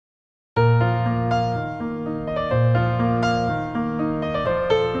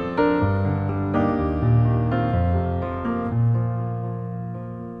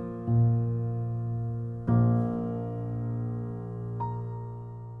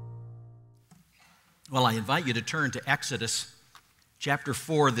Well, I invite you to turn to Exodus chapter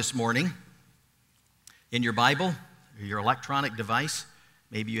 4 this morning. In your Bible, or your electronic device,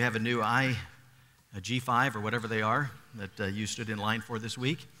 maybe you have a new a G5 or whatever they are that you stood in line for this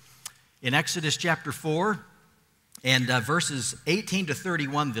week. In Exodus chapter 4 and verses 18 to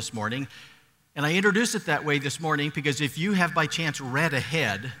 31 this morning, and I introduced it that way this morning because if you have by chance read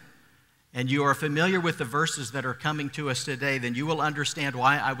ahead and you are familiar with the verses that are coming to us today, then you will understand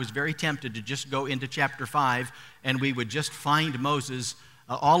why I was very tempted to just go into chapter 5 and we would just find Moses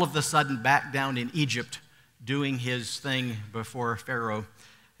all of a sudden back down in Egypt doing his thing before Pharaoh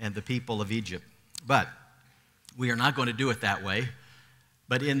and the people of Egypt. But we are not going to do it that way.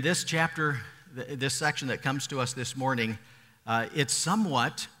 But in this chapter, this section that comes to us this morning, it's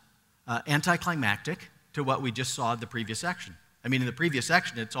somewhat anticlimactic to what we just saw in the previous section. I mean, in the previous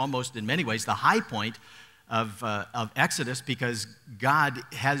section, it's almost in many ways the high point of Exodus because God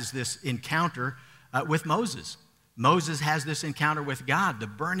has this encounter with Moses. Moses has this encounter with God, the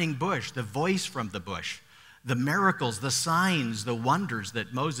burning bush, the voice from the bush, the miracles, the signs, the wonders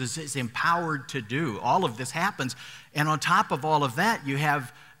that Moses is empowered to do. All of this happens. And on top of all of that, you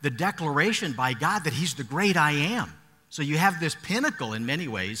have the declaration by God that he's the great I am. So you have this pinnacle in many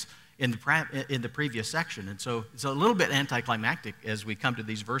ways in the previous section. And so it's a little bit anticlimactic as we come to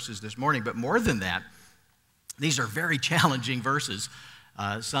these verses this morning. But more than that, these are very challenging verses.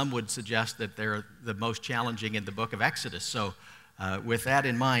 Some would suggest that they're the most challenging in the book of Exodus. So with that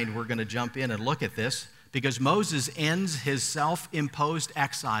in mind, we're going to jump in and look at this because Moses ends his self-imposed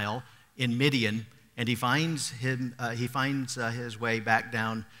exile in Midian, and he finds his way back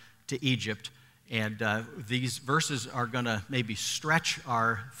down to Egypt. And these verses are going to maybe stretch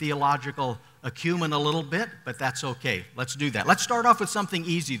our theological acumen a little bit, but that's okay. Let's do that. Let's start off with something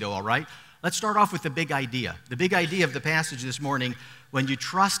easy, though, all right? Let's start off with the big idea. The big idea of the passage this morning, when you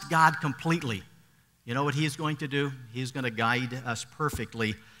trust God completely, you know what He is going to do? He's going to guide us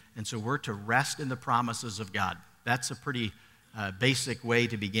perfectly, and so we're to rest in the promises of God. That's a pretty basic way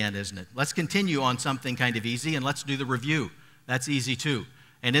to begin, isn't it? Let's continue on something kind of easy, and let's do the review. That's easy, too.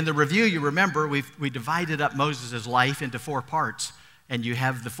 And in the review, you remember, we divided up Moses' life into 4 parts. And you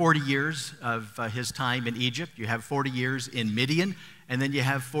have the 40 years of his time in Egypt. You have 40 years in Midian. And then you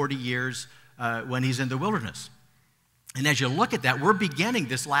have 40 years when he's in the wilderness. And as you look at that, we're beginning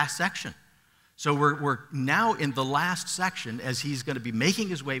this last section. So we're now in the last section as he's going to be making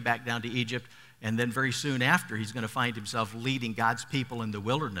his way back down to Egypt. And then very soon after, he's going to find himself leading God's people in the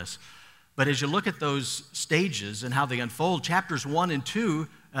wilderness. But as you look at those stages and how they unfold, chapters 1 and 2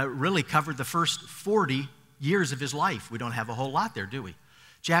 really covered the first 40 years of his life. We don't have a whole lot there, do we?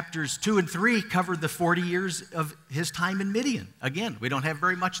 Chapters 2 and 3 covered the 40 years of his time in Midian. Again, we don't have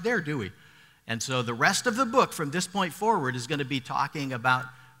very much there, do we? And so the rest of the book from this point forward is going to be talking about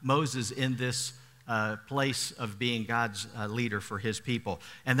Moses in this place of being God's leader for his people.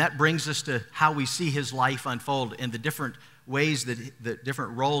 And that brings us to how we see his life unfold in the different ways, the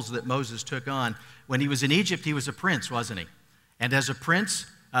different roles that Moses took on. When he was in Egypt, he was a prince, wasn't he? And as a prince,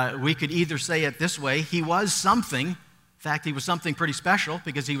 we could either say it this way, he was something. In fact, he was something pretty special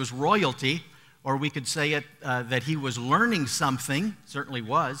because he was royalty, or we could say it that he was learning something, certainly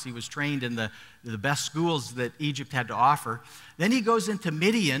was. He was trained in the best schools that Egypt had to offer. Then he goes into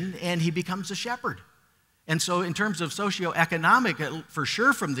Midian and he becomes a shepherd. And so in terms of socioeconomic, for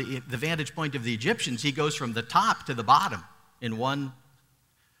sure from the vantage point of the Egyptians, he goes from the top to the bottom in one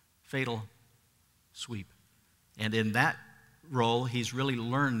fatal sweep. And in that role, he's really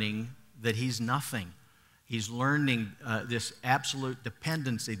learning that he's nothing. He's learning this absolute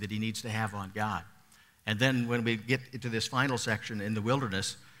dependency that he needs to have on God. And then when we get into this final section in the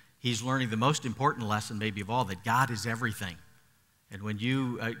wilderness, he's learning the most important lesson maybe of all, that God is everything. And when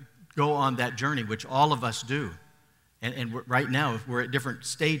you go on that journey, which all of us do, and right now we're at different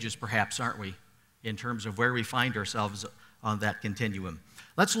stages perhaps, aren't we, in terms of where we find ourselves on that continuum.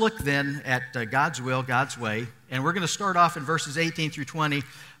 Let's look then at God's will, God's way, and we're going to start off in verses 18 through 20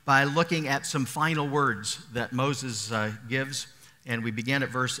 by looking at some final words that Moses gives, and we begin at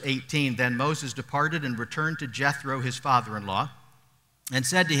verse 18. Then Moses departed and returned to Jethro, his father-in-law, and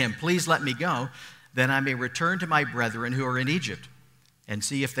said to him, "Please let me go, that I may return to my brethren who are in Egypt, and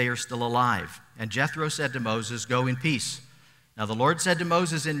see if they are still alive." And Jethro said to Moses, "Go in peace." Now the Lord said to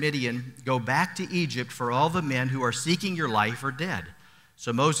Moses in Midian, "Go back to Egypt, for all the men who are seeking your life are dead."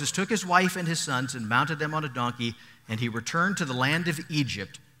 So Moses took his wife and his sons and mounted them on a donkey, and he returned to the land of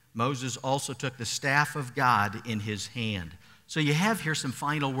Egypt. Moses also took the staff of God in his hand. So you have here some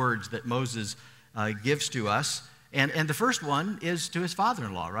final words that Moses gives to us. And the first one is to his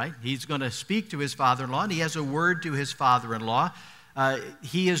father-in-law, right? He's going to speak to his father-in-law, and he has a word to his father-in-law.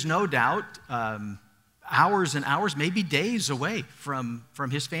 He is no doubt hours and hours, maybe days away from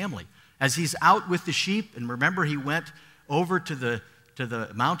his family. As he's out with the sheep, and remember he went over to the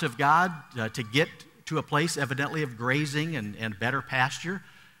Mount of God to get to a place evidently of grazing and better pasture.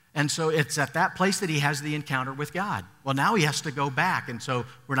 And so it's at that place that he has the encounter with God. Well, now he has to go back, and so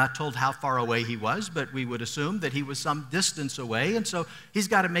we're not told how far away he was, but we would assume that he was some distance away, and so he's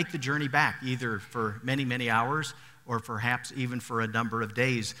got to make the journey back, either for many, many hours or perhaps even for a number of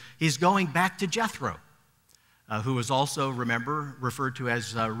days. He's going back to Jethro, who was also, remember, referred to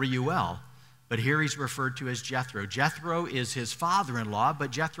as Reuel, but here he's referred to as Jethro. Jethro is his father-in-law,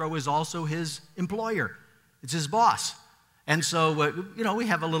 but Jethro is also his employer. It's his boss. And so, we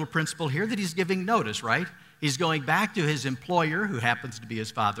have a little principle here that he's giving notice, right? He's going back to his employer, who happens to be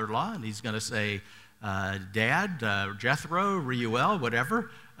his father-in-law, and he's going to say, Dad, Jethro, Reuel, whatever,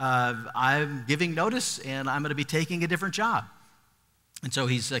 I'm giving notice, and I'm going to be taking a different job. And so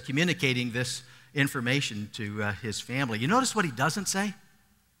he's communicating this information to his family. You notice what he doesn't say?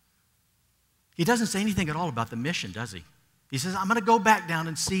 He doesn't say anything at all about the mission, does he? He says, I'm going to go back down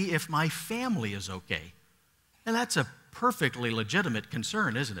and see if my family is okay. And that's a perfectly legitimate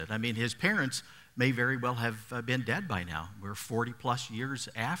concern, isn't it? I mean, his parents may very well have been dead by now. We're 40-plus years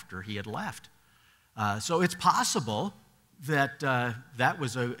after he had left. So it's possible that that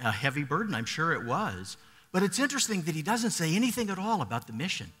was a heavy burden. I'm sure it was. But it's interesting that he doesn't say anything at all about the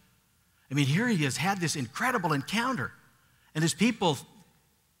mission. I mean, here he has had this incredible encounter. And his people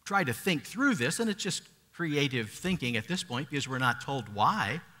try to think through this, and it's just creative thinking at this point because we're not told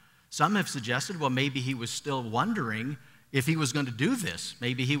why. Some have suggested, well, maybe he was still wondering if he was going to do this.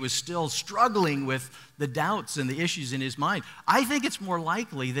 Maybe he was still struggling with the doubts and the issues in his mind. I think it's more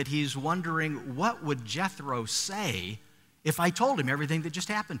likely that he's wondering, what would Jethro say if I told him everything that just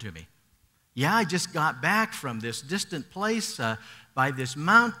happened to me? Yeah, I just got back from this distant place by this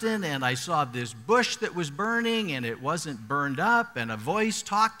mountain, and I saw this bush that was burning, and it wasn't burned up, and a voice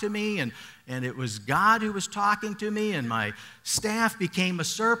talked to me, and it was God who was talking to me, and my staff became a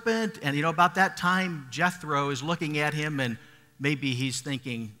serpent. And, about that time, Jethro is looking at him, and maybe he's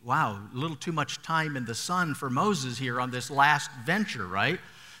thinking, wow, a little too much time in the sun for Moses here on this last venture, right?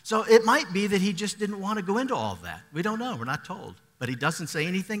 So it might be that he just didn't want to go into all of that. We don't know. We're not told. But he doesn't say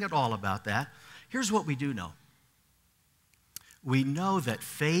anything at all about that. Here's what we do know. We know that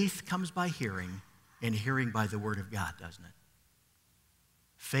faith comes by hearing, and hearing by the Word of God, doesn't it?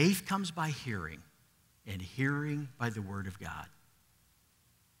 Faith comes by hearing, and hearing by the Word of God.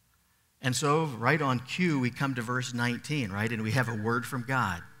 And so, right on cue, we come to verse 19, right? And we have a word from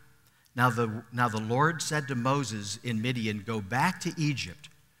God. Now the Lord said to Moses in Midian, go back to Egypt,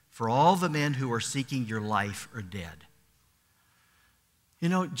 for all the men who are seeking your life are dead.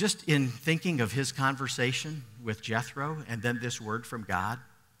 Just in thinking of his conversation with Jethro and then this word from God,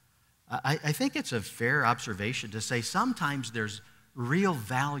 I think it's a fair observation to say sometimes there's real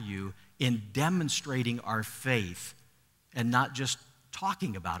value in demonstrating our faith and not just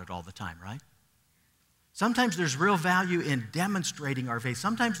talking about it all the time, right? Sometimes there's real value in demonstrating our faith.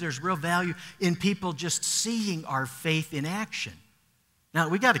 Sometimes there's real value in people just seeing our faith in action. Now,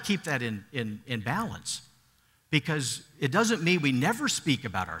 we got to keep that in balance, because it doesn't mean we never speak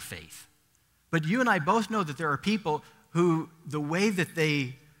about our faith. But you and I both know that there are people who the way that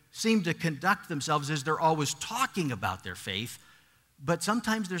they seem to conduct themselves is they're always talking about their faith, but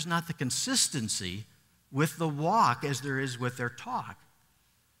sometimes there's not the consistency with the walk as there is with their talk.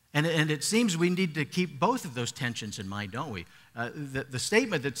 And it seems we need to keep both of those tensions in mind, don't we? The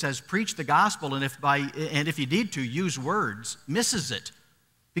statement that says preach the gospel and if you need to use words misses it,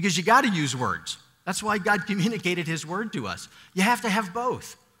 because you got to use words. That's why God communicated his word to us. You have to have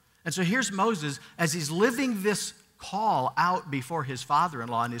both. And so here's Moses, as he's living this call out before his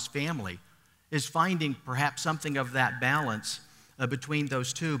father-in-law and his family, is finding perhaps something of that balance between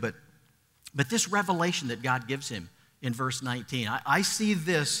those two. But this revelation that God gives him in verse 19, I see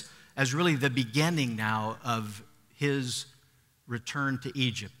this as really the beginning now of his return to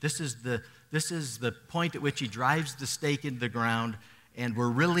Egypt. This is the point at which he drives the stake into the ground, and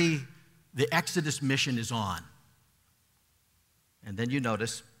the Exodus mission is on. And then you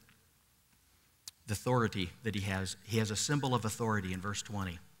notice the authority that he has. He has a symbol of authority in verse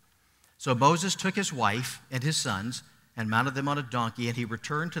 20. So Moses took his wife and his sons and mounted them on a donkey, and he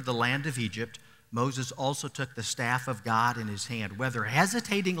returned to the land of Egypt. Moses also took the staff of God in his hand. Whether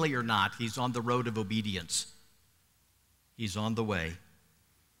hesitatingly or not, he's on the road of obedience. He's on the way.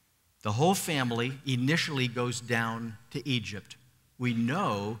 The whole family initially goes down to Egypt. We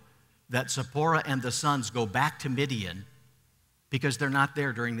know that Zipporah and the sons go back to Midian because they're not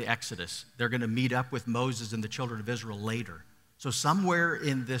there during the Exodus. They're going to meet up with Moses and the children of Israel later. So somewhere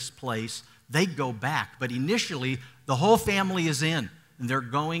in this place, they go back. But initially, the whole family is in, and they're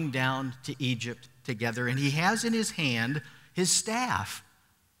going down to Egypt together. And he has in his hand his staff.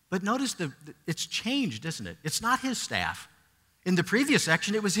 But notice it's changed, isn't it? It's not his staff. In the previous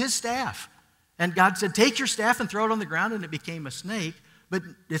section, it was his staff. And God said, take your staff and throw it on the ground, and it became a snake. But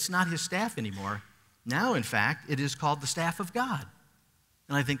it's not his staff anymore. Now, in fact, it is called the staff of God.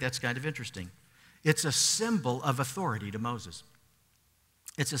 And I think that's kind of interesting. It's a symbol of authority to Moses.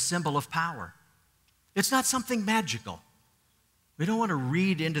 It's a symbol of power. It's not something magical. We don't want to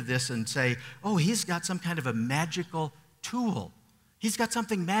read into this and say, oh, he's got some kind of a magical tool. He's got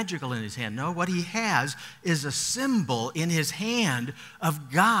something magical in his hand. No, what he has is a symbol in his hand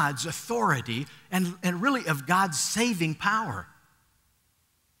of God's authority and really of God's saving power.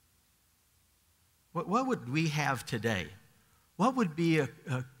 What would we have today? What would be a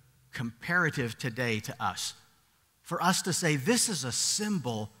comparative today to us? For us to say, this is a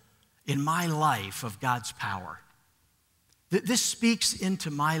symbol in my life of God's power. This speaks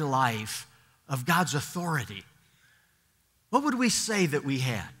into my life of God's authority. What would we say that we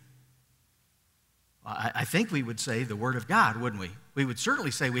had? I think we would say the Word of God, wouldn't we? We would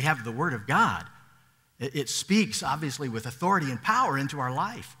certainly say we have the Word of God. It speaks, obviously, with authority and power into our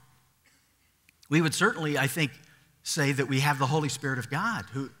life. We would certainly, I think, say that we have the Holy Spirit of God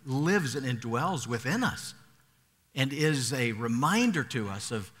who lives and indwells within us and is a reminder to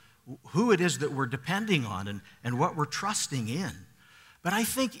us of who it is that we're depending on and what we're trusting in. But I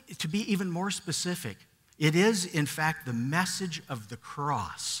think, to be even more specific, it is, in fact, the message of the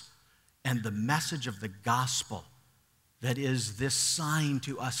cross and the message of the gospel that is this sign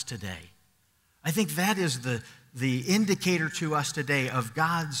to us today. I think that is the indicator to us today of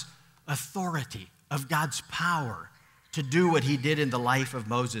God's authority, of God's power to do what he did in the life of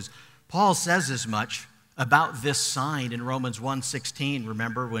Moses. Paul says as much about this sign in Romans 1:16,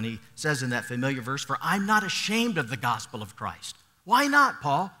 remember, when he says in that familiar verse, for I'm not ashamed of the gospel of Christ. Why not,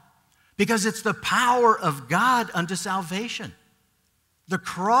 Paul? Because it's the power of God unto salvation. The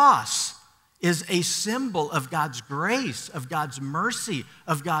cross is a symbol of God's grace, of God's mercy,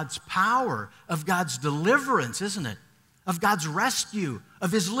 of God's power, of God's deliverance, isn't it? Of God's rescue,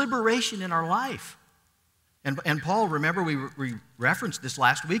 of his liberation in our life. And Paul, remember, we referenced this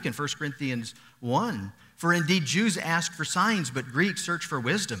last week in 1 Corinthians 1. For indeed Jews ask for signs, but Greeks search for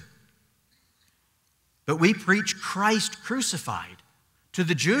wisdom. But we preach Christ crucified. To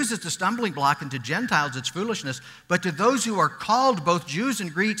the Jews it's a stumbling block, and to Gentiles it's foolishness. But to those who are called, both Jews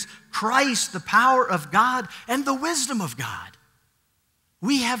and Greeks, Christ, the power of God and the wisdom of God.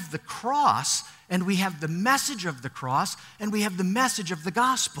 We have the cross, and we have the message of the cross, and we have the message of the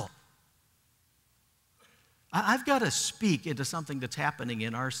gospel. I've got to speak into something that's happening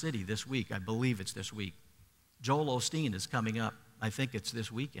in our city this week. I believe it's this week. Joel Osteen is coming up. I think it's this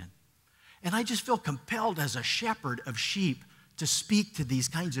weekend. And I just feel compelled as a shepherd of sheep to speak to these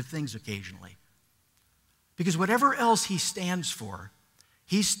kinds of things occasionally. Because whatever else he stands for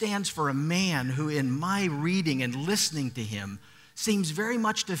a man who, in my reading and listening to him, seems very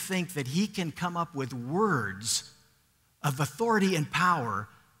much to think that he can come up with words of authority and power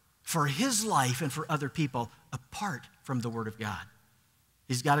for his life and for other people apart from the Word of God.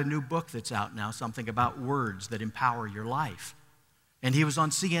 He's got a new book that's out now, something about words that empower your life. And he was on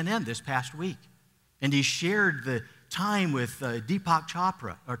CNN this past week. And he shared the time with Deepak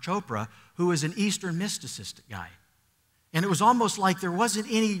Chopra, who is an Eastern mysticist guy. And it was almost like there wasn't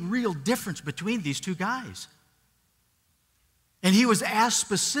any real difference between these two guys. And he was asked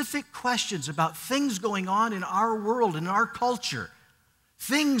specific questions about things going on in our world, in our culture.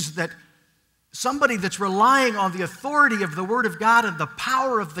 Things that somebody that's relying on the authority of the Word of God and the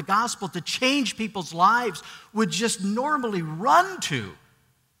power of the gospel to change people's lives would just normally run to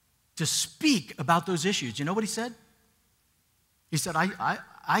speak about those issues. You know what he said? He said,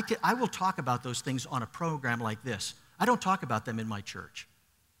 I will talk about those things on a program like this. I don't talk about them in my church.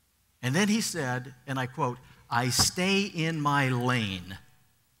 And then he said, and I quote, I stay in my lane.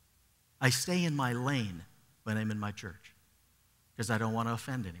 I stay in my lane when I'm in my church because I don't want to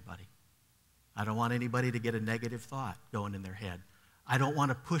offend anybody. I don't want anybody to get a negative thought going in their head. I don't want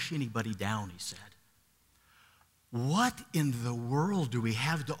to push anybody down, he said. What in the world do we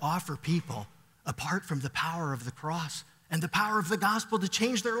have to offer people apart from the power of the cross and the power of the gospel to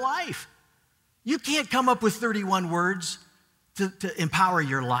change their life? You can't come up with 31 words to empower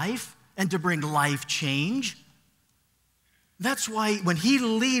your life and to bring life change. That's why when he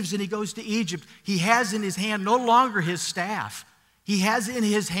leaves and he goes to Egypt, he has in his hand no longer his staff. He has in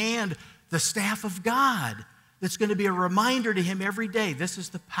his hand the staff of God that's going to be a reminder to him every day. This is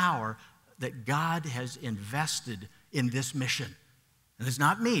the power that God has invested in this mission. And it's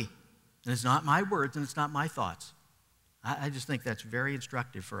not me. And it's not my words and it's not my thoughts. I just think that's very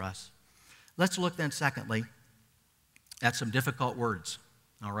instructive for us. Let's look then, secondly, at some difficult words,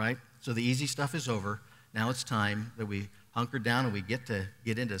 all right? So the easy stuff is over. Now it's time that we hunker down and we get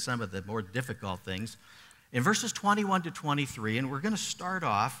into some of the more difficult things. In verses 21 to 23, and we're going to start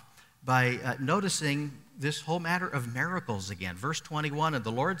off by noticing this whole matter of miracles again. Verse 21, and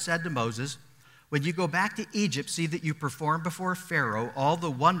the Lord said to Moses, when you go back to Egypt, see that you perform before Pharaoh all the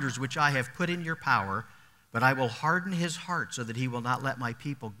wonders which I have put in your power, but I will harden his heart so that he will not let my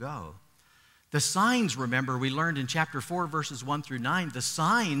people go. The signs, remember, we learned in chapter 4, verses 1 through 9, the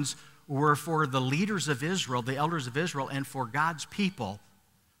signs were for the leaders of Israel, the elders of Israel, and for God's people,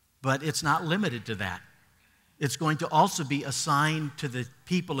 but it's not limited to that. It's going to also be a sign to the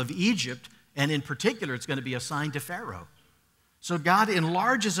people of Egypt, and in particular, it's going to be a sign to Pharaoh. So God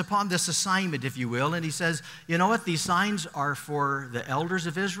enlarges upon this assignment, if you will, and he says, you know what, these signs are for the elders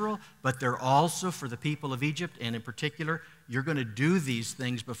of Israel, but they're also for the people of Egypt, and in particular, you're going to do these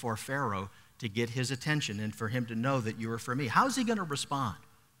things before Pharaoh to get his attention and for him to know that you are for me. How's he going to respond?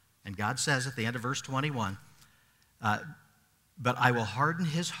 And God says at the end of verse 21, but I will harden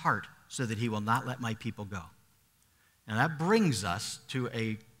his heart so that he will not let my people go. And that brings us to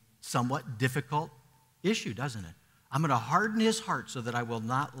a somewhat difficult issue, doesn't it? I'm going to harden his heart so that he will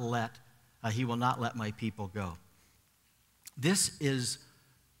not let my people go. This is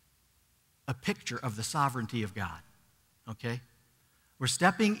a picture of the sovereignty of God, okay? We're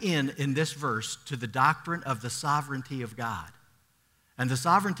stepping in this verse to the doctrine of the sovereignty of God. And the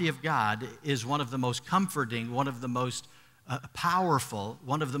sovereignty of God is one of the most comforting, one of the most powerful,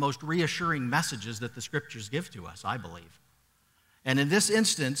 one of the most reassuring messages that the Scriptures give to us, I believe. And in this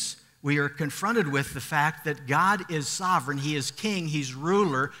instance, we are confronted with the fact that God is sovereign, he is king, he's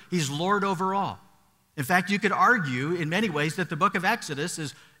ruler, he's Lord over all. In fact, you could argue in many ways that the book of Exodus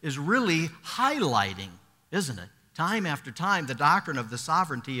is really highlighting, isn't it, time after time, the doctrine of the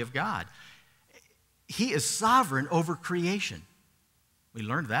sovereignty of God. He is sovereign over creation. We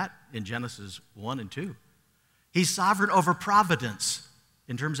learned that in Genesis 1 and 2. He's sovereign over providence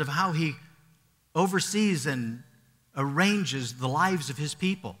in terms of how he oversees and arranges the lives of his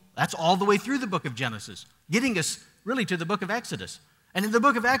people. That's all the way through the book of Genesis, getting us really to the book of Exodus. And in the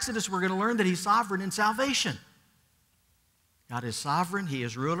book of Exodus, we're going to learn that he's sovereign in salvation. God is sovereign, he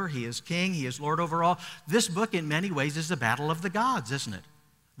is ruler, he is king, he is Lord over all. This book, in many ways, is the battle of the gods, isn't it?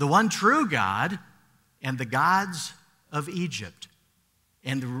 The one true God and the gods of Egypt.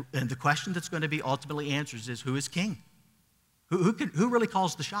 And the question that's going to be ultimately answered is, who is king? Who really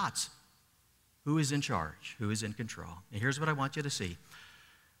calls the shots? Who is in charge? Who is in control? And here's what I want you to see.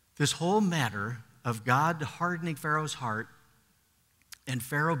 This whole matter of God hardening Pharaoh's heart and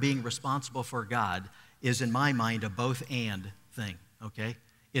Pharaoh being responsible for God is, in my mind, a both-and thing, okay?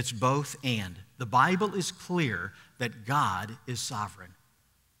 It's both and. The Bible is clear that God is sovereign.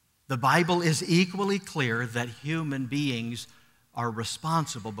 The Bible is equally clear that human beings are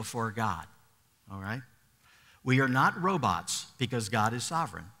responsible before God, all right? We are not robots because God is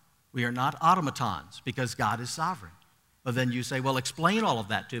sovereign. We are not automatons because God is sovereign. Well, then you say, well, explain all of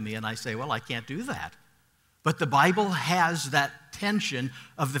that to me. And I say, well, I can't do that. But the Bible has that tension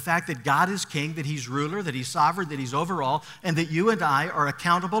of the fact that God is king, that he's ruler, that he's sovereign, that he's over all, and that you and I are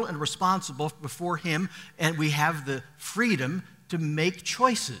accountable and responsible before him, and we have the freedom to make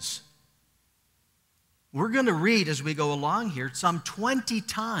choices. We're going to read as we go along here some 20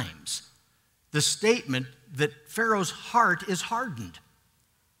 times the statement that Pharaoh's heart is hardened.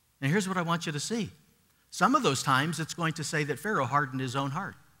 And here's what I want you to see. Some of those times it's going to say that Pharaoh hardened his own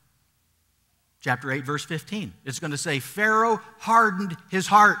heart. Chapter 8, verse 15. It's going to say, Pharaoh hardened his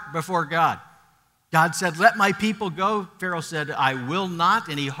heart before God. God said, let my people go. Pharaoh said, I will not,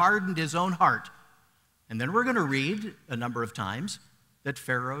 and he hardened his own heart. And then we're going to read a number of times that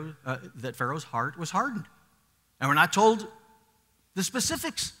Pharaoh's heart was hardened. And we're not told the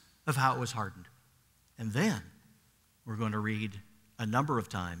specifics of how it was hardened. And then we're going to read a number of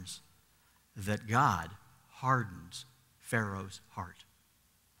times that God hardens Pharaoh's heart.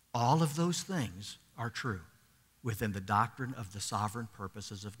 All of those things are true within the doctrine of the sovereign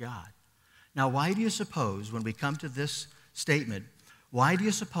purposes of God. Now, why do you suppose, when we come to this statement, why do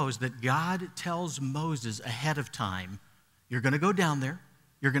you suppose that God tells Moses ahead of time, you're going to go down there,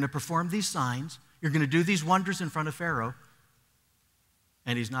 you're going to perform these signs, you're going to do these wonders in front of Pharaoh,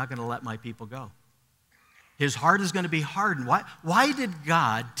 and he's not going to let my people go? His heart is going to be hardened. Why did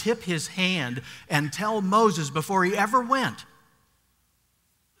God tip his hand and tell Moses before he ever went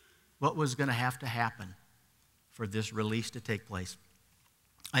what was going to have to happen for this release to take place?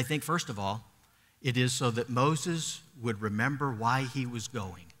 I think, first of all, it is so that Moses would remember why he was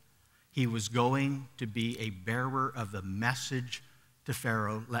going. He was going to be a bearer of the message to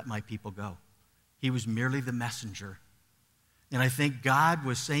Pharaoh, let my people go. He was merely the messenger. And I think God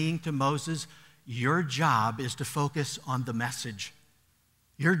was saying to Moses, your job is to focus on the message.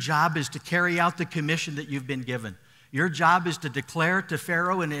 Your job is to carry out the commission that you've been given. Your job is to declare to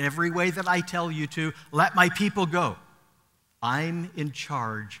Pharaoh in every way that I tell you to, let my people go. I'm in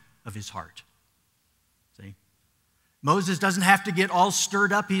charge of his heart. See? Moses doesn't have to get all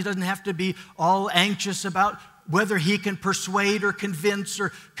stirred up. He doesn't have to be all anxious about whether he can persuade or convince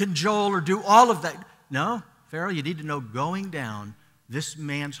or cajole or do all of that. No, Pharaoh, you need to know going down, this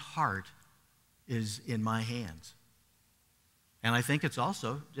man's heart is in my hands. And I think it's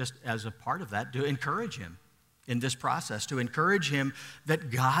also, just as a part of that, to encourage him in this process, to encourage him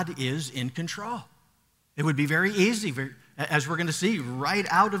that God is in control. It would be very easy, as we're going to see right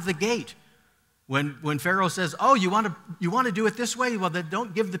out of the gate, when Pharaoh says, oh, you want to do it this way? Well, then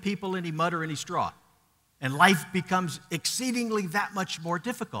don't give the people any mud or any straw. And life becomes exceedingly that much more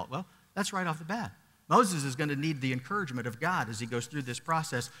difficult. Well, that's right off the bat. Moses is going to need the encouragement of God as he goes through this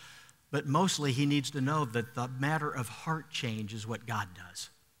process, but mostly he needs to know that the matter of heart change is what God does.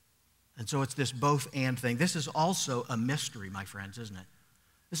 And so it's this both and thing. This is also a mystery, my friends, isn't it?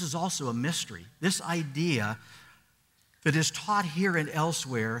 This is also a mystery. This idea that is taught here and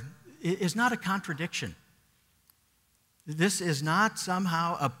elsewhere is not a contradiction. This is not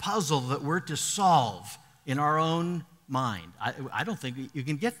somehow a puzzle that we're to solve in our own mind. I don't think you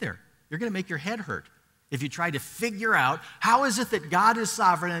can get there. You're going to make your head hurt if you try to figure out how is it that God is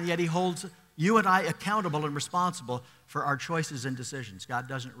sovereign and yet he holds you and I accountable and responsible for our choices and decisions. God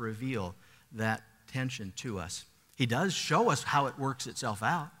doesn't reveal that tension to us. He does show us how it works itself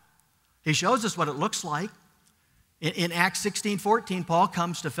out. He shows us what it looks like. In Acts 16:14, Paul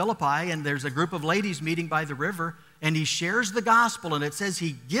comes to Philippi, and there's a group of ladies meeting by the river, and he shares the gospel, and it says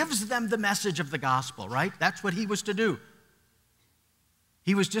he gives them the message of the gospel, right? That's what he was to do.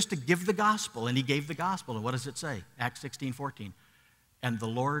 He was just to give the gospel, and he gave the gospel. And what does it say? Acts 16:14. And the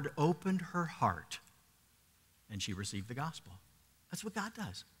Lord opened her heart, and she received the gospel. That's what God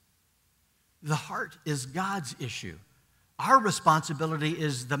does. The heart is God's issue. Our responsibility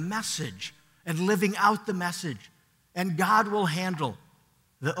is the message and living out the message. And God will handle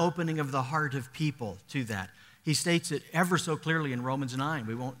the opening of the heart of people to that. He states it ever so clearly in Romans 9.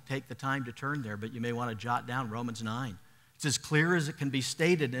 We won't take the time to turn there, but you may want to jot down Romans 9. It's as clear as it can be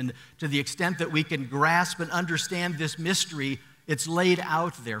stated, and to the extent that we can grasp and understand this mystery, it's laid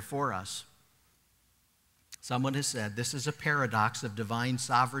out there for us. Someone has said, this is a paradox of divine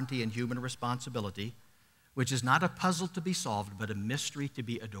sovereignty and human responsibility, which is not a puzzle to be solved, but a mystery to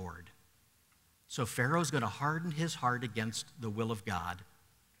be adored. So Pharaoh's going to harden his heart against the will of God.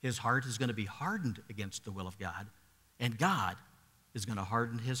 His heart is going to be hardened against the will of God, and God is going to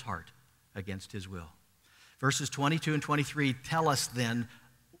harden his heart against his will. Verses 22 and 23 tell us then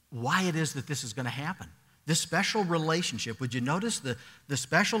why it is that this is going to happen. This special relationship, would you notice the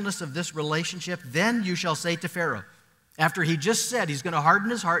specialness of this relationship? Then you shall say to Pharaoh, after he just said he's going to harden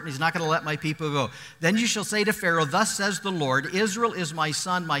his heart and he's not going to let my people go, then you shall say to Pharaoh, thus says the Lord, Israel is my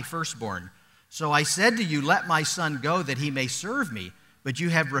son, my firstborn. So I said to you, let my son go that he may serve me, but you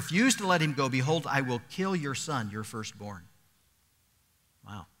have refused to let him go. Behold, I will kill your son, your firstborn.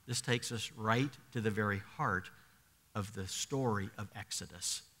 Wow, this takes us right to the very heart of the story of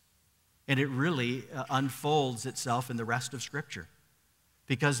Exodus. And it really unfolds itself in the rest of Scripture.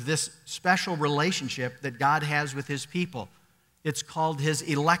 Because this special relationship that God has with his people, it's called his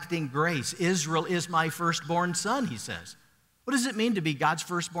electing grace. Israel is my firstborn son, he says. What does it mean to be God's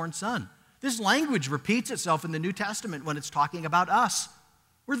firstborn son? This language repeats itself in the New Testament when it's talking about us.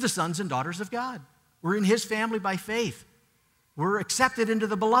 We're the sons and daughters of God. We're in his family by faith. We're accepted into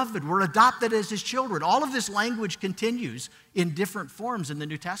the beloved. We're adopted as his children. All of this language continues in different forms in the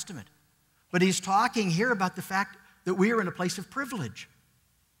New Testament. But he's talking here about the fact that we are in a place of privilege.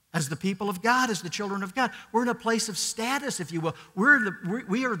 As the people of God, as the children of God. We're in a place of status, if you will.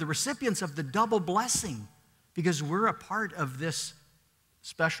 We are the recipients of the double blessing because we're a part of this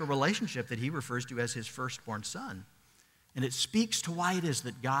special relationship that he refers to as his firstborn son. And it speaks to why it is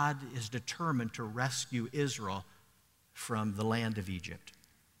that God is determined to rescue Israel from the land of Egypt.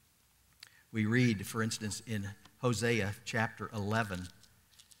 We read, for instance, in Hosea chapter 11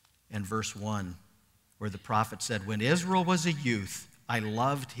 and verse 1, where the prophet said, when Israel was a youth, I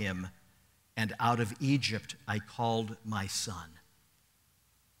loved him, and out of Egypt I called my son.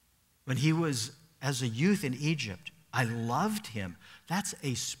 When he was as a youth in Egypt, I loved him. That's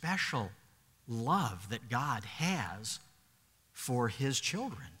a special love that God has for his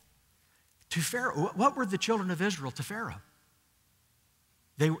children. To Pharaoh, what were the children of Israel to Pharaoh?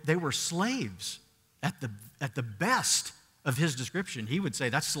 They were slaves at the best of his description. He would say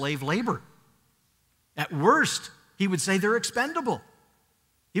that's slave labor. At worst, he would say they're expendable.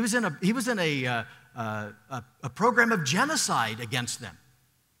 He was in a program of genocide against them.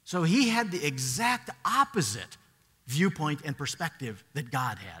 So he had the exact opposite viewpoint and perspective that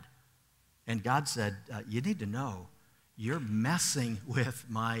God had. And God said, you need to know, you're messing with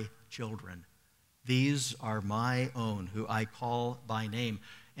my children. These are my own, who I call by name.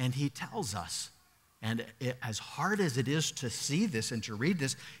 And he tells us, and as hard as it is to see this and to read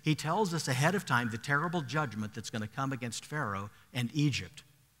this, he tells us ahead of time the terrible judgment that's going to come against Pharaoh and Egypt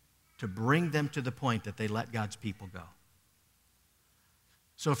to bring them to the point that they let God's people go.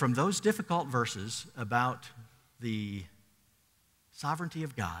 So from those difficult verses about the sovereignty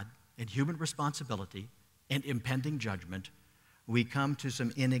of God and human responsibility and impending judgment, we come to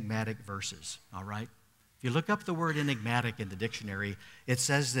some enigmatic verses, all right? If you look up the word enigmatic in the dictionary, it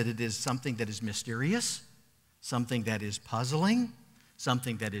says that it is something that is mysterious, something that is puzzling,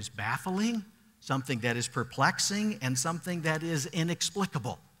 something that is baffling, something that is perplexing, and something that is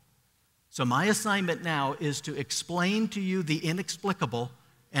inexplicable. So my assignment now is to explain to you the inexplicable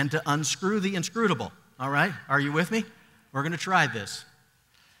and to unscrew the inscrutable, all right? Are you with me? We're going to try this.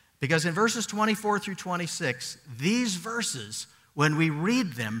 Because in verses 24 through 26, these verses, when we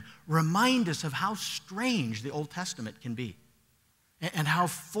read them, remind us of how strange the Old Testament can be and how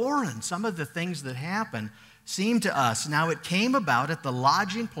foreign some of the things that happen seem to us. Now, it came about at the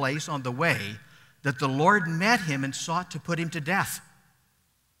lodging place on the way that the Lord met him and sought to put him to death.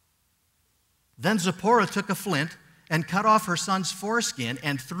 Then Zipporah took a flint and cut off her son's foreskin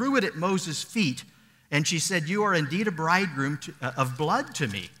and threw it at Moses' feet, and she said, "You are indeed a bridegroom of blood to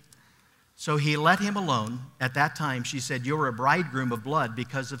me." So he let him alone. At that time, she said, "You are a bridegroom of blood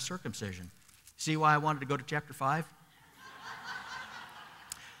because of circumcision." See why I wanted to go to chapter 5?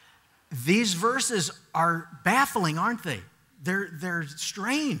 These verses are baffling, aren't they? They're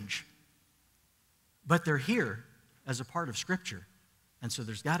strange. But they're here as a part of Scripture. And so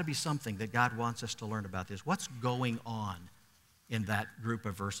there's got to be something that God wants us to learn about this. What's going on in that group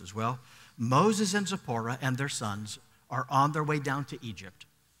of verses? Well, Moses and Zipporah and their sons are on their way down to Egypt.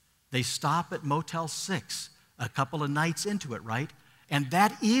 They stop at Motel 6 a couple of nights into it, right? And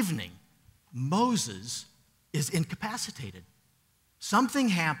that evening, Moses is incapacitated. Something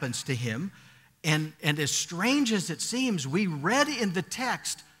happens to him, and as strange as it seems, we read in the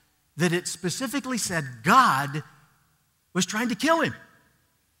text that it specifically said God was trying to kill him.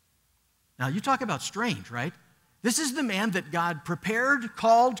 Now, you talk about strange, right? This is the man that God prepared,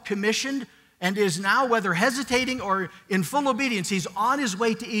 called, commissioned, and is now, whether hesitating or in full obedience, he's on his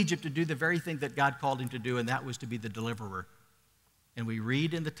way to Egypt to do the very thing that God called him to do, and that was to be the deliverer. And we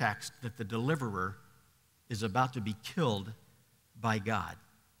read in the text that the deliverer is about to be killed by God.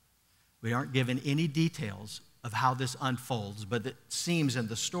 We aren't given any details of how this unfolds, but it seems in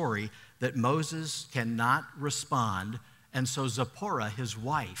the story that Moses cannot respond, and so Zipporah, his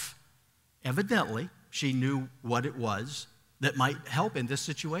wife, evidently, she knew what it was that might help in this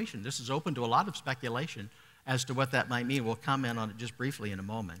situation. This is open to a lot of speculation as to what that might mean. We'll comment on it just briefly in a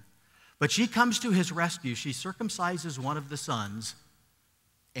moment. But she comes to his rescue. She circumcises one of the sons,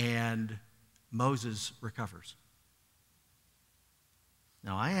 and Moses recovers.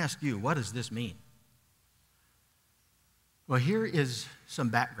 Now, I ask you, what does this mean? Well, here is some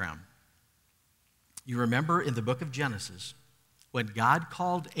background. You remember in the book of Genesis, when God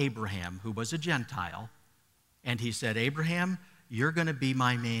called Abraham, who was a Gentile, and he said, "Abraham, you're going to be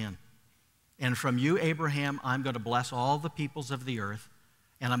my man. And from you, Abraham, I'm going to bless all the peoples of the earth,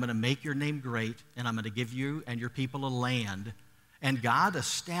 and I'm going to make your name great, and I'm going to give you and your people a land." And God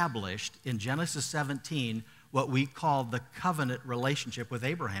established in Genesis 17 what we call the covenant relationship with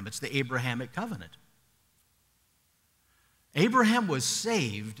Abraham. It's the Abrahamic covenant. Abraham was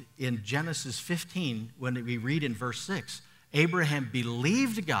saved in Genesis 15 when we read in verse 6. Abraham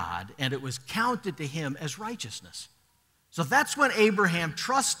believed God, and it was counted to him as righteousness. So that's when Abraham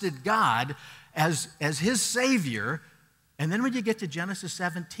trusted God as his Savior. And then when you get to Genesis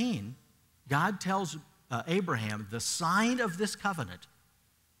 17, God tells Abraham the sign of this covenant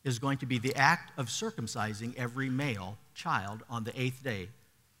is going to be the act of circumcising every male child on the 8th day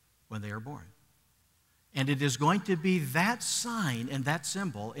when they are born. And it is going to be that sign and that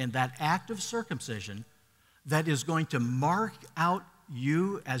symbol and that act of circumcision that is going to mark out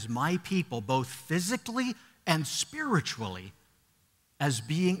you as my people, both physically and spiritually, as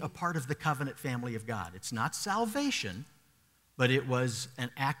being a part of the covenant family of God. It's not salvation, but it was an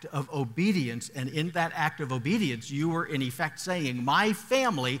act of obedience, and in that act of obedience, you were in effect saying, my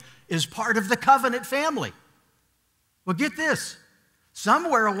family is part of the covenant family. Well, get this.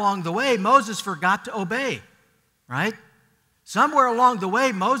 Somewhere along the way, Moses forgot to obey, right? Somewhere along the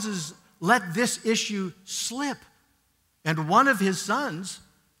way, Moses let this issue slip, and one of his sons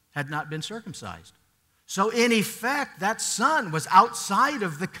had not been circumcised. So in effect, that son was outside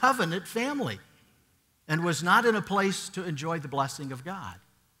of the covenant family and was not in a place to enjoy the blessing of God.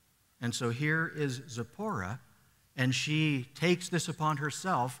 And so here is Zipporah, and she takes this upon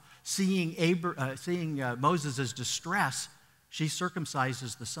herself. Seeing Moses' distress, she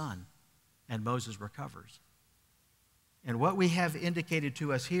circumcises the son, and Moses recovers. And what we have indicated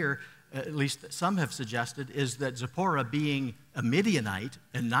to us here, at least some have suggested, is that Zipporah, being a Midianite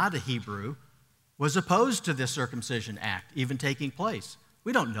and not a Hebrew, was opposed to this circumcision act even taking place.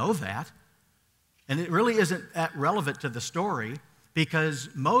 We don't know that. And it really isn't that relevant to the story, because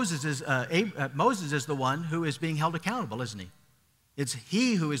Moses is the one who is being held accountable, isn't he? It's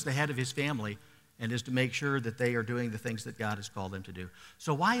he who is the head of his family and is to make sure that they are doing the things that God has called them to do.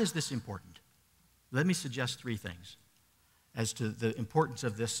 So why is this important? Let me suggest three things as to the importance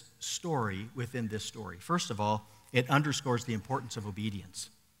of this story within this story. First of all, it underscores the importance of obedience.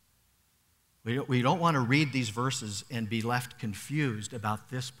 We don't want to read these verses and be left confused about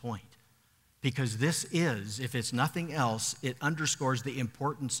this point, because this is, if it's nothing else, it underscores the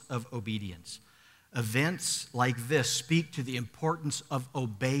importance of obedience. Events like this speak to the importance of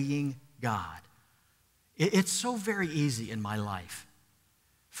obeying God. It's so very easy in my life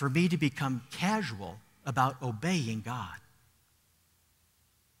for me to become casual about obeying God.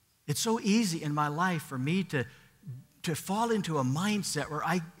 It's so easy in my life for me to fall into a mindset where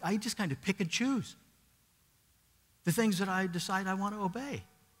I just kind of pick and choose the things that I decide I want to obey.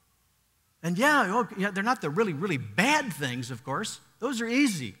 And yeah, they're not the really, really bad things, of course. Those are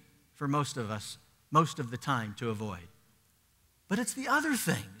easy for most of us, most of the time, to avoid. But it's the other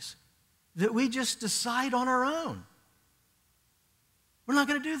things that we just decide on our own. We're not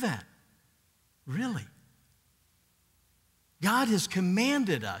going to do that. Really. God has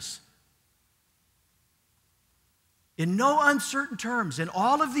commanded us in no uncertain terms, in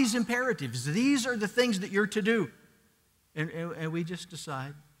all of these imperatives, these are the things that you're to do. And we just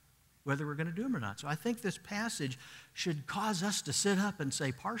decide whether we're going to do them or not. So I think this passage should cause us to sit up and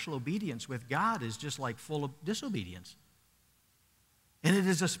say partial obedience with God is just like full of disobedience. And it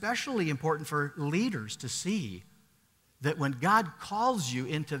is especially important for leaders to see that when God calls you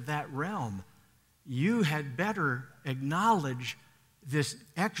into that realm, you had better acknowledge this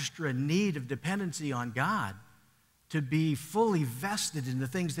extra need of dependency on God to be fully vested in the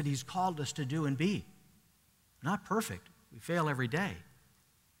things that He's called us to do and be. Not perfect. We fail every day.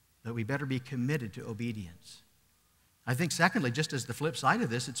 But we better be committed to obedience. I think, secondly, just as the flip side of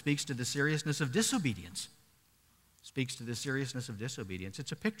this, it speaks to the seriousness of disobedience. It speaks to the seriousness of disobedience.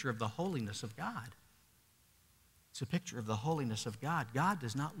 It's a picture of the holiness of God. It's a picture of the holiness of God. God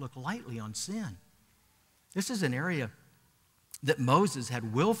does not look lightly on sin. This is an area that Moses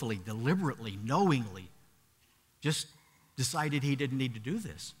had willfully, deliberately, knowingly just decided he didn't need to do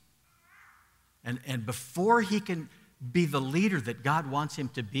this. And before he can be the leader that God wants him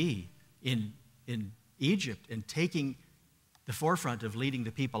to be in Egypt and taking the forefront of leading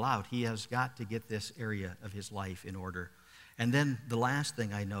the people out, he has got to get this area of his life in order. And then the last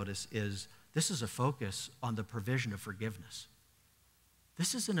thing I notice is this is a focus on the provision of forgiveness.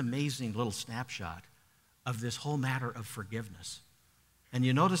 This is an amazing little snapshot of this whole matter of forgiveness. And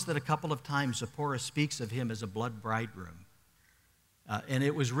you notice that a couple of times Zipporah speaks of him as a blood bridegroom. And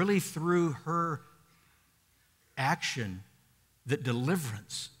it was really through her action that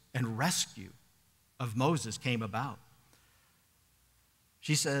deliverance and rescue of Moses came about.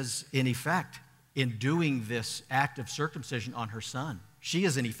 She says, in effect, in doing this act of circumcision on her son, she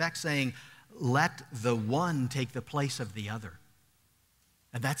is in effect saying, let the one take the place of the other.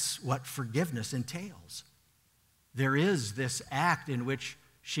 And that's what forgiveness entails. There is this act in which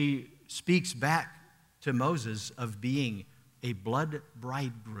she speaks back to Moses of being a blood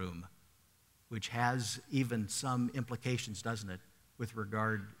bridegroom, which has even some implications, doesn't it, with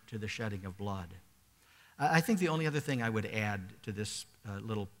regard to the shedding of blood. I think the only other thing I would add to this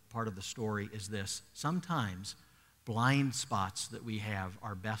little part of the story is this. Sometimes blind spots that we have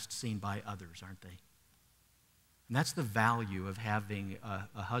are best seen by others, aren't they? And that's the value of having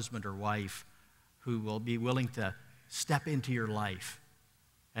a husband or wife who will be willing to step into your life.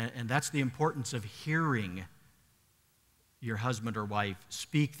 And that's the importance of hearing your husband or wife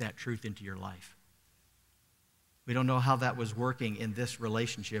speak that truth into your life. We don't know how that was working in this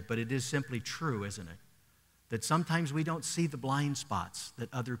relationship, but it is simply true, isn't it? That sometimes we don't see the blind spots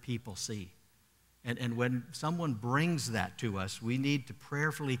that other people see. And when someone brings that to us, we need to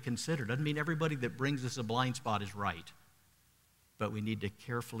prayerfully consider. Doesn't mean everybody that brings us a blind spot is right. but we need to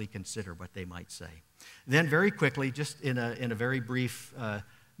carefully consider what they might say. Then very quickly, just in a very brief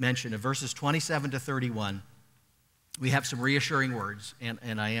mention of verses 27 to 31, we have some reassuring words,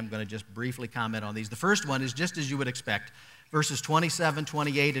 and I am going to just briefly comment on these. The first one is just as you would expect. Verses 27,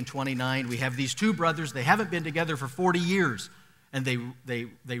 28, and 29, we have these two brothers. They haven't been together for 40 years, and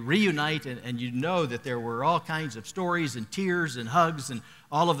they reunite, and you know that there were all kinds of stories and tears and hugs, and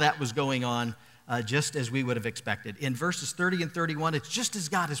all of that was going on just as we would have expected. In verses 30 and 31, it's just as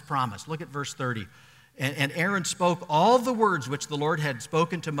God has promised. Look at verse 30. And Aaron spoke all the words which the Lord had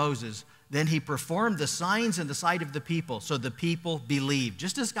spoken to Moses. Then he performed the signs in the sight of the people, so the people believed,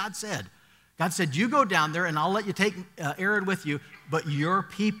 just as God said. God said, you go down there, and I'll let you take Aaron with you, but your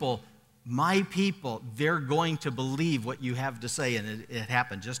people, my people, they're going to believe what you have to say, and it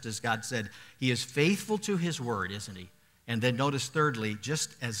happened just as God said. He is faithful to his word, isn't he? And then notice thirdly,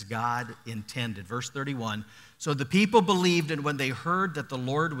 just as God intended. Verse 31, so the people believed, and when they heard that the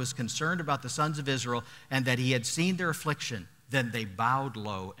Lord was concerned about the sons of Israel and that he had seen their affliction, then they bowed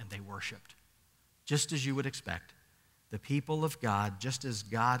low and they worshiped. Just as you would expect. The people of God, just as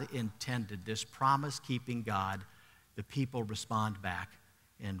God intended, this promise-keeping God, the people respond back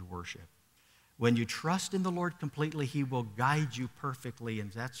and worship. When you trust in the Lord completely, he will guide you perfectly,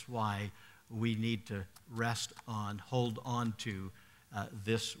 and that's why we need to rest on, hold on to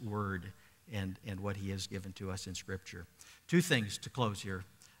this word and what he has given to us in Scripture. Two things to close here,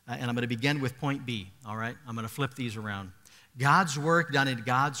 and I'm going to begin with point B, all right? I'm going to flip these around. God's work done in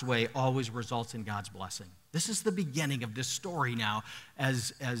God's way always results in God's blessing. This is the beginning of this story now,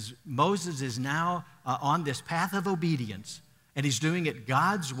 as Moses is now on this path of obedience, and he's doing it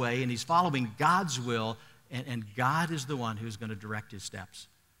God's way, and he's following God's will, and God is the one who's going to direct his steps.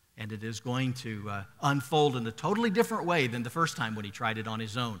 And it is going to unfold in a totally different way than the first time when he tried it on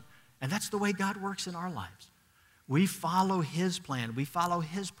his own. And that's the way God works in our lives. We follow his plan. We follow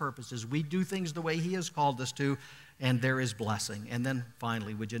his purposes. We do things the way he has called us to, and there is blessing. And then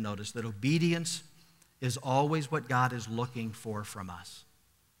finally, would you notice that obedience is always what God is looking for from us.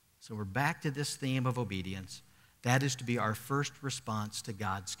 So we're back to this theme of obedience. That is to be our first response to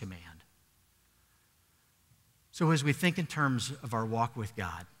God's command. So as we think in terms of our walk with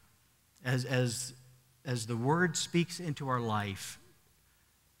God, as the Word speaks into our life,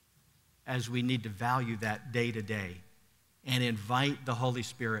 as we need to value that day to day and invite the Holy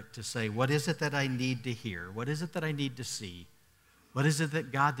Spirit to say, what is it that I need to hear? What is it that I need to see? What is it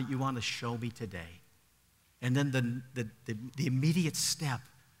that, God, that you want to show me today? And then the immediate step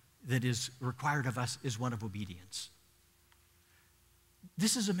that is required of us is one of obedience.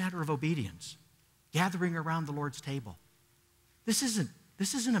 This is a matter of obedience, gathering around the Lord's table. This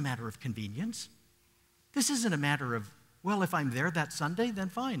isn't a matter of convenience. This isn't a matter of, well, if I'm there that Sunday, then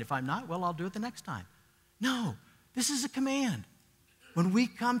fine. If I'm not, well, I'll do it the next time. No, this is a command. When we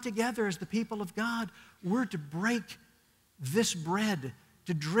come together as the people of God, we're to break this bread,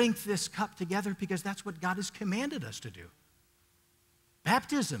 to drink this cup together, because that's what God has commanded us to do.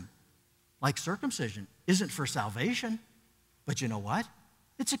 Baptism, like circumcision, isn't for salvation, but you know what?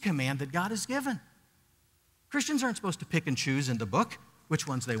 It's a command that God has given. Christians aren't supposed to pick and choose in the book which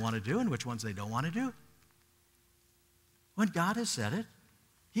ones they want to do and which ones they don't want to do. When God has said it,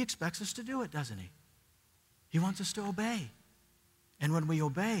 he expects us to do it, doesn't he? He wants us to obey. And when we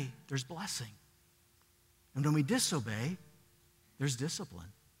obey, there's blessing. And when we disobey, there's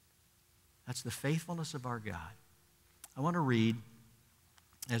discipline. That's the faithfulness of our God. I want to read,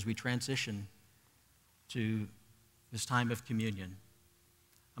 as we transition to this time of communion,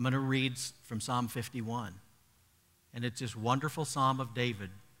 I'm going to read from Psalm 51. And it's this wonderful Psalm of David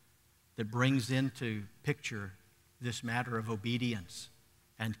that brings into picture this matter of obedience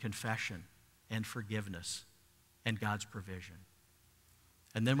and confession and forgiveness and God's provision.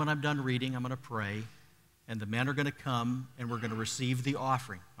 And then when I'm done reading, I'm going to pray, and the men are going to come, and we're going to receive the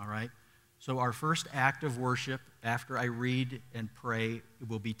offering, all right? So our first act of worship after I read and pray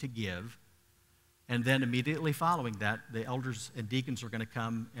will be to give. And then immediately following that, the elders and deacons are going to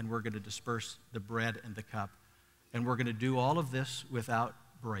come, and we're going to disperse the bread and the cup. And we're going to do all of this without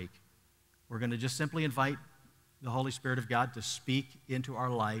break. We're going to just simply invite the Holy Spirit of God to speak into our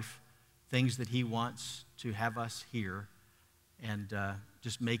life things that he wants to have us hear, and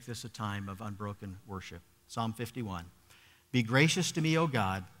just make this a time of unbroken worship. Psalm 51. Be gracious to me, O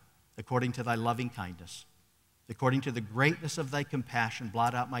God, according to thy loving kindness. According to the greatness of thy compassion,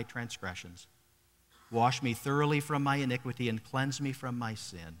 blot out my transgressions. Wash me thoroughly from my iniquity and cleanse me from my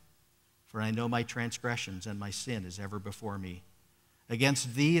sin. For I know my transgressions, and my sin is ever before me.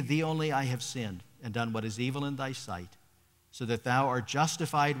 Against thee, thee only I have sinned, and done what is evil in thy sight, so that thou art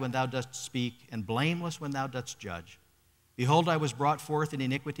justified when thou dost speak, and blameless when thou dost judge. Behold, I was brought forth in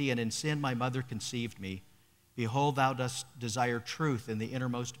iniquity, and in sin my mother conceived me. Behold, thou dost desire truth in the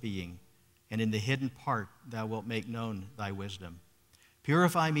innermost being, and in the hidden part thou wilt make known thy wisdom.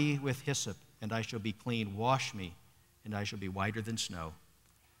 Purify me with hyssop, and I shall be clean. Wash me, and I shall be whiter than snow.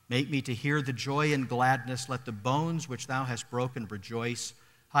 Make me to hear the joy and gladness. Let the bones which thou hast broken rejoice.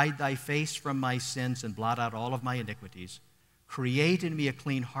 Hide thy face from my sins, and blot out all of my iniquities. Create in me a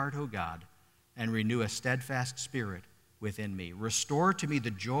clean heart, O God, and renew a steadfast spirit within me. Restore to me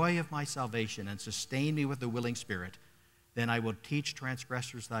the joy of my salvation, and sustain me with a willing spirit. Then I will teach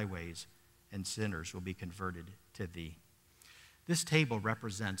transgressors thy ways, and sinners will be converted to thee. This table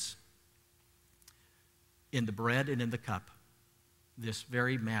represents, in the bread and in the cup, this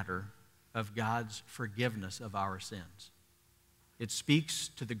very matter of God's forgiveness of our sins. It speaks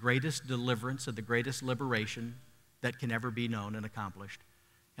to the greatest deliverance and the greatest liberation that can ever be known and accomplished,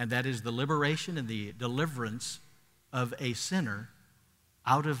 and that is the liberation and the deliverance of a sinner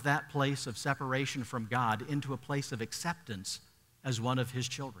out of that place of separation from God into a place of acceptance as one of his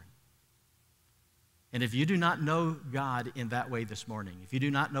children. And if you do not know God in that way this morning, if you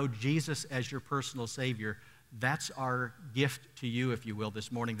do not know Jesus as your personal Savior, that's our gift to you, if you will,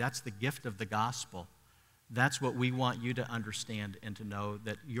 this morning. That's the gift of the gospel. That's what we want you to understand and to know,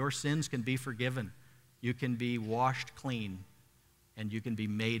 that your sins can be forgiven. You can be washed clean, and you can be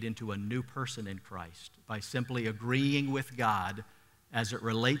made into a new person in Christ by simply agreeing with God as it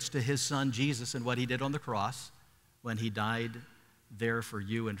relates to his son Jesus and what he did on the cross when he died there for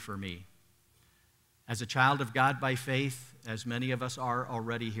you and for me. As a child of God by faith, as many of us are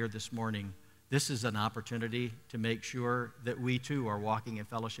already here this morning, this is an opportunity to make sure that we too are walking in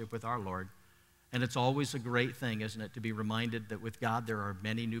fellowship with our Lord. And it's always a great thing, isn't it, to be reminded that with God there are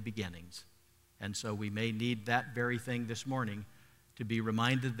many new beginnings. And so we may need that very thing this morning, to be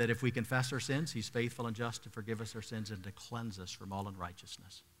reminded that if we confess our sins, he's faithful and just to forgive us our sins and to cleanse us from all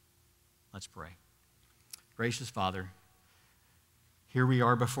unrighteousness. Let's pray. Gracious Father, here we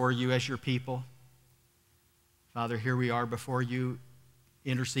are before you as your people. Father, here we are before you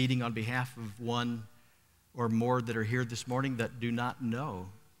interceding on behalf of one or more that are here this morning that do not know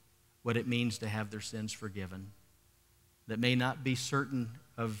what it means to have their sins forgiven, that may not be certain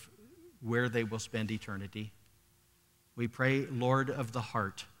of where they will spend eternity. We pray, Lord of the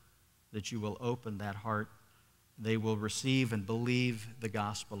heart, that you will open that heart. They will receive and believe the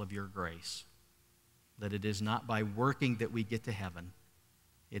gospel of your grace, that it is not by working that we get to heaven,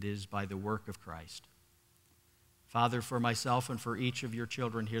 it is by the work of Christ. Father, for myself and for each of your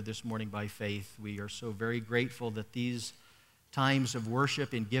children here this morning by faith, we are so very grateful that these times of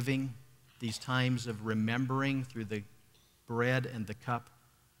worship and giving, these times of remembering through the bread and the cup,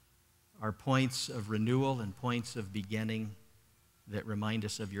 are points of renewal and points of beginning that remind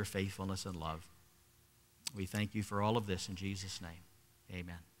us of your faithfulness and love. We thank you for all of this in Jesus' name.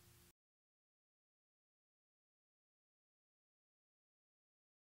 Amen.